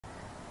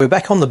We're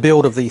back on the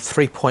build of the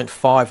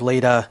 3.5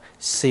 litre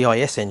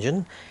CIS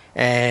engine,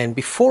 and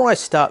before I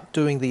start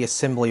doing the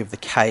assembly of the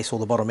case or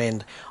the bottom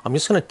end, I'm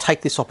just going to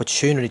take this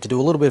opportunity to do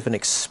a little bit of an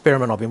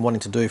experiment I've been wanting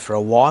to do for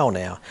a while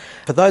now.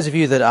 For those of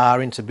you that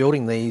are into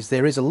building these,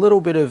 there is a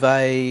little bit of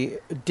a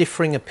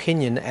differing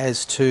opinion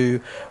as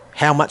to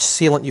how much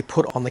sealant you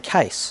put on the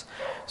case.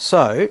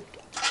 So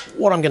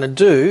what I'm going to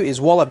do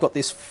is, while I've got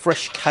this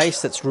fresh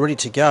case that's ready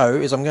to go,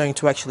 is I'm going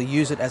to actually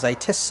use it as a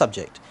test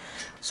subject.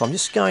 So I'm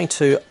just going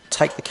to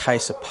take the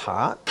case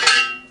apart.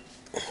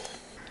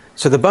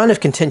 So the bone of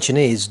contention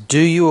is, do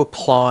you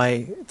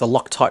apply the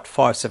Loctite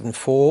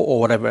 574 or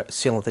whatever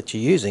sealant that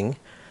you're using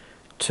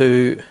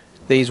to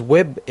these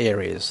web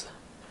areas?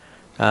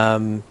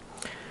 So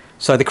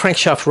the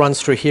crankshaft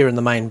runs through here in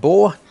the main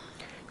bore,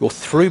 your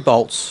through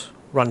bolts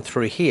run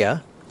through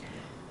here,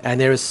 and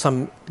there is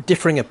some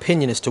differing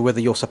opinion as to whether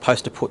you're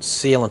supposed to put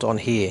sealant on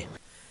here.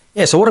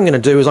 Yeah, so what I'm going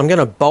to do is I'm going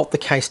to bolt the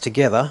case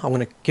together. I'm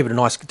going to give it a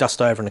nice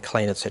dust over and a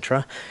clean,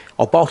 etc.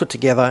 I'll bolt it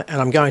together, and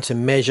I'm going to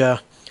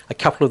measure a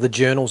couple of the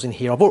journals in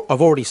here. I've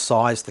already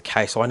sized the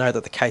case, so I know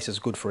that the case is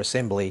good for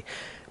assembly.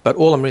 But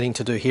all I'm needing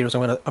to do here is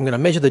I'm going to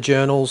measure the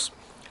journals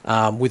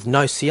with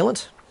no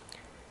sealant.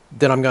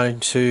 Then I'm going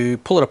to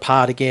pull it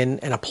apart again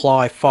and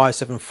apply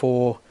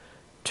 574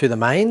 to the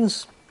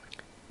mains,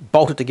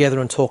 bolt it together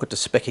and torque it to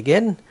spec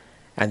again,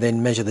 and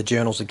then measure the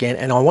journals again.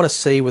 And I want to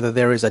see whether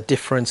there is a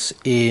difference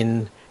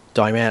in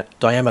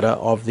diameter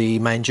of the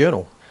main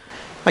journal.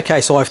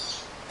 Okay, so I've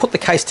put the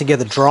case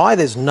together dry.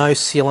 There's no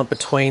sealant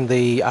between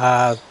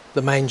the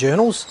main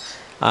journals,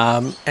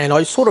 and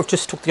I sort of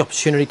just took the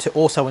opportunity to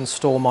also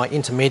install my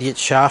intermediate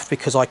shaft,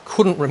 because I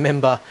couldn't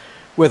remember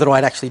whether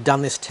I'd actually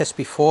done this test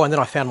before, and then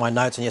I found my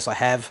notes, and yes, I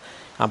have,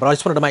 but I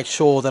just wanted to make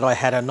sure that I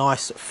had a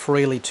nice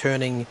freely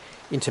turning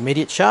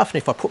intermediate shaft, and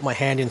if I put my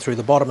hand in through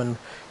the bottom and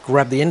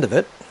grab the end of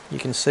it, you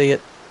can see it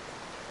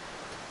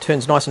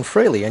turns nice and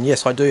freely. And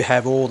yes, I do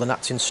have all the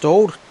nuts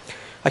installed.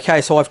 Okay,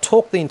 so I've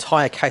torqued the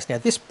entire case. Now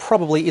this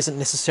probably isn't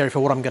necessary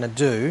for what I'm going to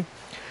do,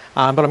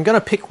 but I'm going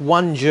to pick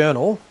one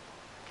journal,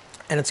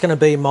 and it's going to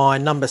be my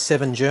number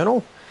 7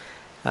 journal,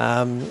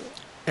 and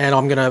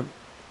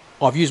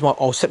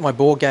I'll set my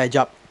bore gauge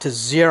up to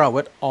 0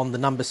 it on the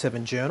number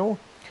 7 journal,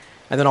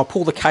 and then I'll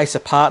pull the case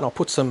apart and I'll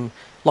put some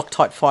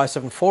Loctite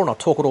 574 and I'll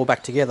torque it all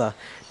back together.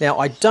 Now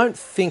I don't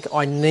think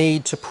I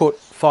need to put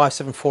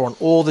 574 on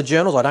all the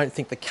journals. I don't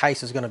think the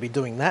case is going to be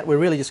doing that. We're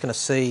really just going to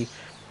see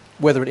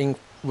whether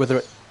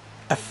it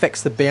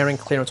affects the bearing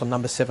clearance on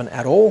number 7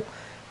 at all.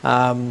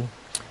 And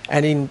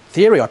in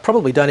theory, I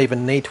probably don't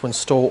even need to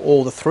install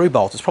all the through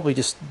bolts. It's probably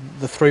just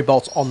the through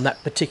bolts on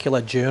that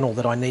particular journal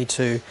that I need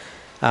to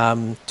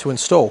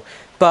install.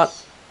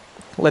 But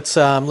let's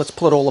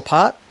pull it all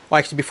apart. Well,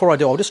 actually, before I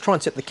do, I'll just try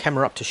and set the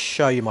camera up to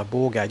show you my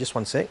bore gauge. Just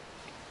one sec.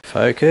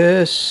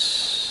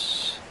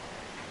 Focus.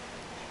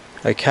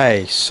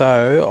 Okay,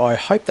 so I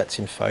hope that's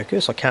in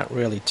focus. I can't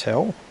really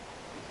tell.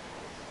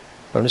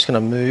 But I'm just going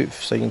to move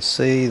so you can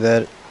see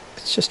that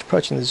it's just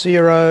approaching the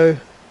 0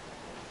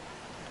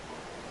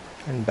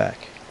 and back.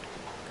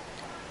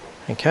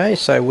 Okay,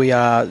 so we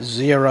are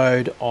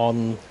zeroed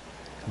on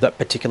that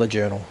particular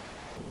journal.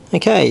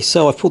 Okay,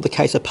 so I've pulled the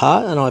case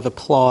apart and I've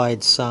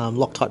applied some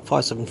Loctite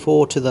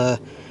 574 to the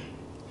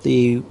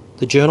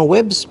journal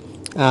webs,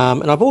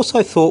 and I've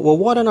also thought, well,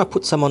 why don't I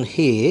put some on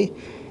here,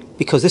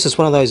 because this is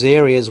one of those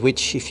areas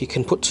which, if you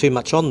can put too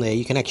much on there,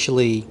 you can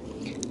actually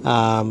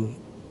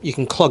you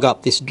can clog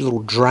up this little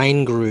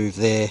drain groove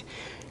there.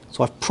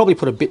 So I've probably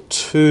put a bit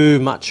too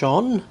much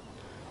on,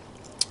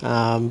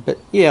 but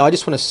yeah, I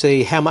just want to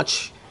see how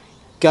much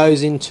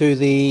goes into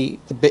the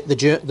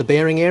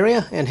bearing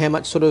area and how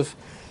much sort of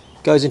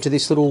goes into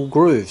this little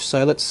groove.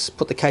 So let's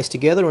put the case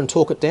together and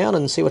torque it down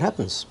and see what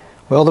happens.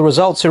 Well, the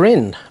results are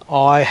in.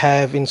 I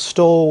have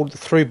installed the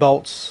through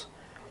bolts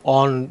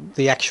on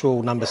the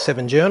actual number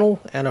 7 journal,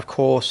 and of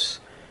course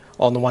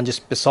on the one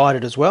just beside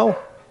it as well,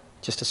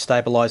 just to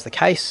stabilise the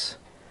case.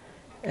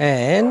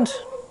 And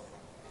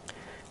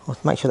I'll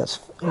make sure that's,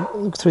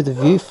 look through the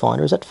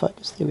viewfinder, is that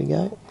focused? There we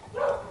go.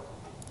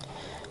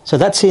 So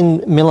that's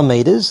in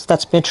millimetres,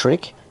 that's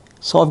metric,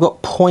 so I've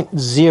got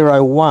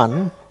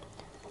 0.01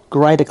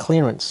 greater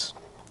clearance.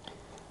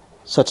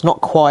 So it's not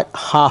quite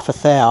half a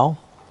thou,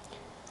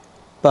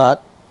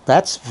 but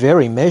that's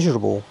very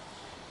measurable.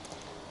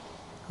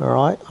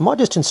 Alright, I might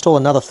just install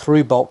another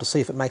through bolt to see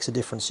if it makes a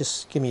difference.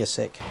 Just give me a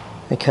sec.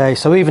 Okay,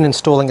 so even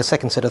installing a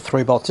second set of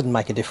through bolts didn't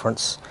make a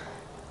difference.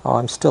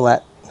 I'm still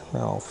at,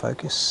 oh,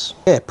 focus.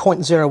 Yeah,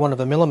 0.01 of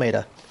a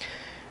millimetre.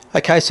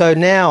 Okay, so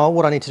now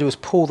what I need to do is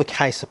pull the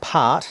case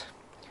apart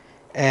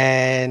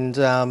and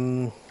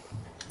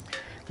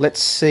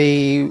let's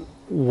see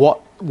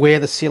where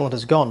the sealant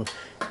has gone.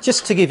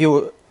 Just to give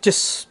you,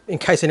 just in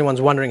case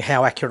anyone's wondering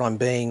how accurate I'm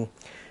being,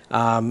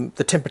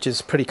 the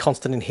temperature's pretty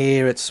constant in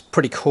here. It's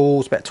pretty cool,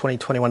 it's about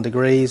 20-21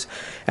 degrees.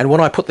 And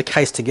when I put the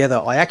case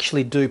together, I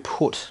actually do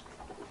put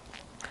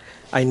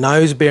a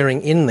nose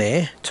bearing in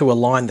there to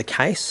align the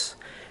case.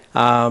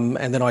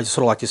 And then I just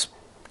sort of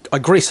I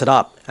grease it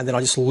up, and then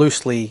I just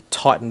loosely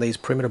tighten these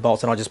perimeter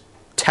bolts, and I just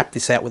tap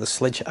this out with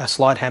a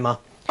slide hammer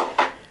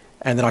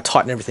and then I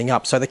tighten everything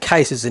up. So the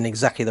case is in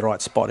exactly the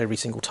right spot every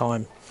single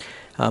time.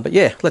 But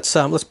yeah, let's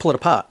pull it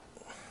apart.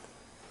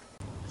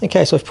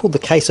 Okay, so I've pulled the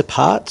case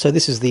apart. So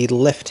this is the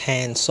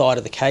left-hand side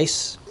of the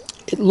case.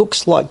 It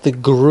looks like the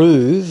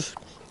groove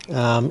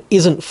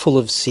isn't full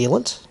of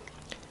sealant,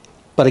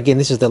 but again,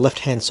 this is the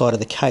left-hand side of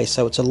the case,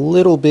 so it's a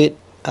little bit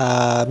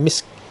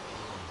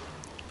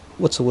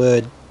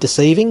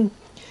deceiving.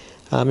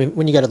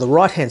 When you go to the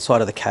right-hand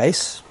side of the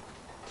case,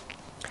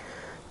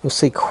 you'll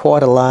see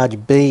quite a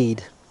large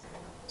bead.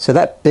 So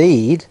that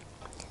bead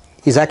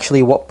is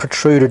actually what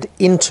protruded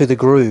into the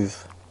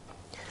groove.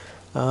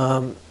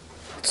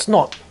 It's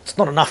not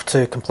enough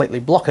to completely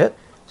block it,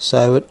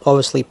 so it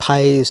obviously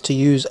pays to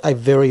use a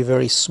very,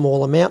 very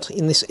small amount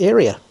in this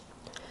area.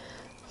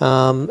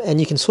 And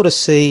you can sort of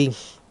see,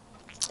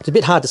 it's a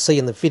bit hard to see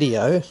in the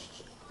video,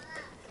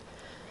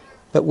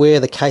 but where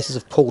the cases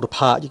have pulled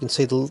apart, you can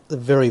see the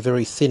very,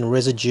 very thin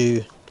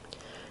residue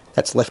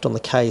that's left on the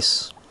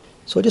case.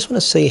 So I just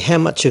want to see how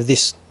much of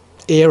this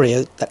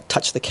area that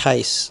touched the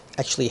case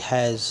actually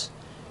has,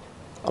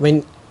 I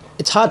mean,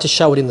 it's hard to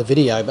show it in the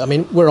video, but I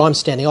mean, where I'm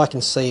standing, I can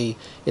see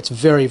it's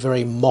very,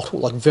 very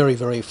mottled, like very,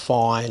 very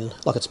fine,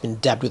 like it's been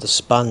dabbed with a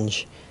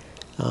sponge.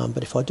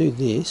 But if I do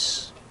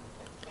this,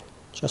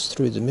 just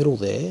through the middle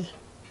there,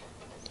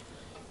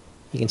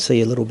 you can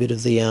see a little bit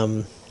of the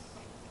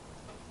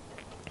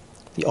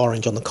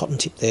orange on the cotton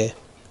tip there.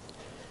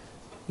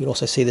 You can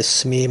also see the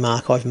smear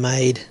mark I've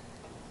made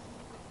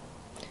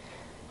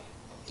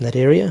in that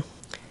area.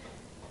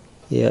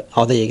 Yeah,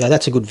 oh, there you go,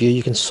 that's a good view.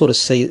 You can sort of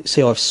see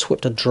I've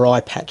swept a dry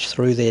patch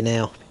through there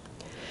now.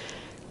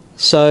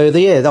 So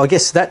yeah, I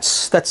guess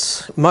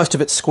that's most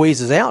of it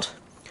squeezes out,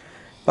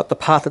 but the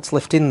part that's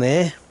left in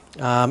there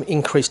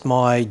increased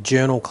my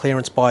journal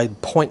clearance by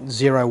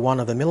 0.01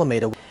 of a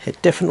millimetre.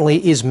 It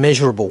definitely is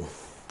measurable.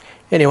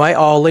 Anyway,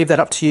 I'll leave that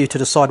up to you to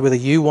decide whether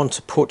you want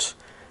to put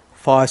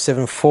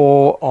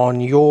 574 on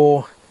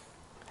your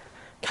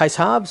case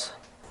halves.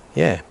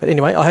 Yeah, but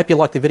anyway, I hope you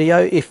liked the video.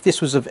 If this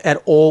was at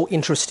all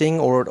interesting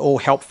or at all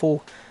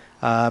helpful,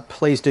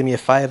 please do me a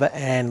favour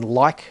and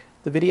like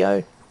the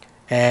video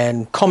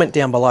and comment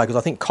down below, because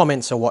I think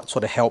comments are what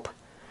sort of help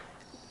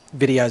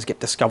videos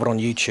get discovered on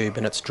YouTube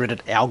and its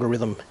dreaded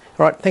algorithm.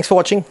 Alright, thanks for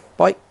watching.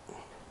 Bye.